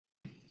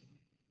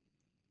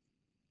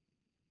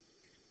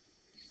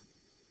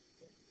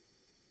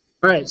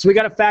All right, so we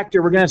got a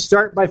factor. We're going to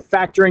start by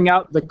factoring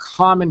out the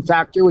common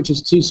factor, which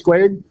is t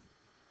squared.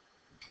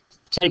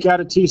 Take out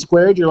a t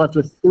squared, you're left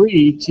with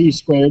 3t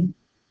squared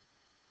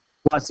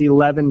plus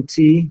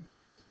 11t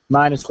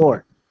minus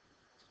 4.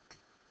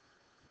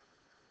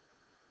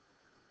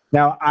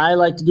 Now, I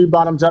like to do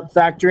bottoms-up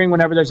factoring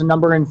whenever there's a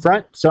number in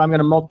front, so I'm going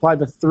to multiply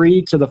the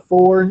 3 to the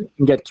 4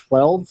 and get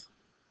 12.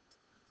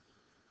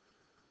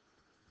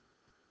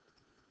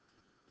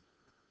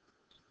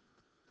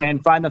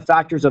 And find the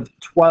factors of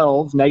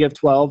 12, negative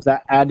 12,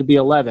 that add to be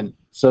 11.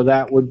 So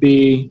that would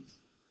be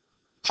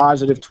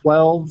positive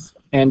 12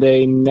 and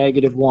a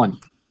negative 1.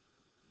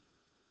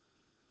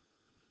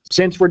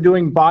 Since we're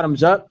doing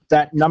bottoms up,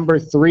 that number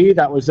 3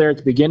 that was there at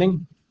the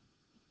beginning,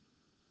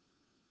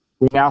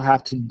 we now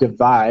have to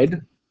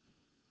divide.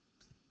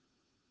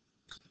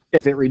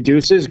 If it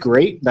reduces,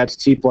 great, that's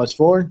t plus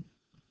 4.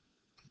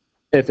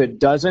 If it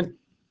doesn't,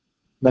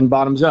 then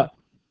bottoms up.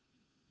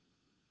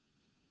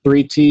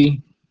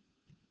 3t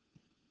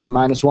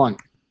minus 1.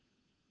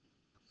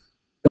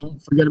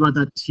 Don't forget about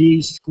that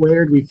t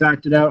squared we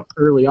factored out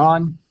early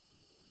on.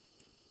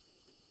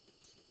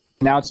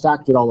 Now it's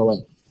factored all the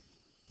way.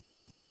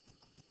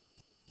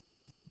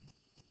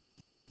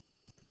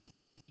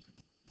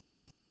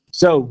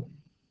 So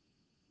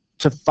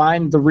to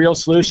find the real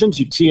solutions,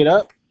 you tee it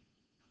up.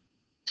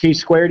 T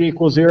squared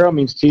equals 0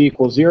 means t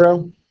equals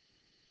 0.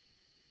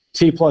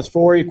 T plus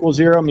 4 equals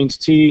 0 means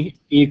t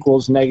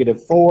equals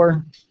negative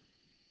 4.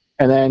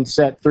 And then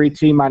set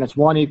 3t minus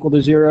 1 equal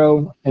to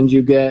 0, and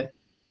you get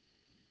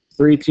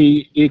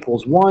 3t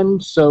equals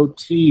 1, so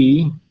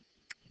t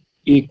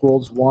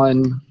equals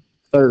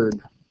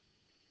 1/3.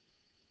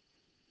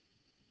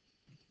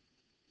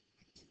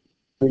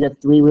 We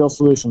get 3 real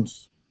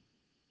solutions.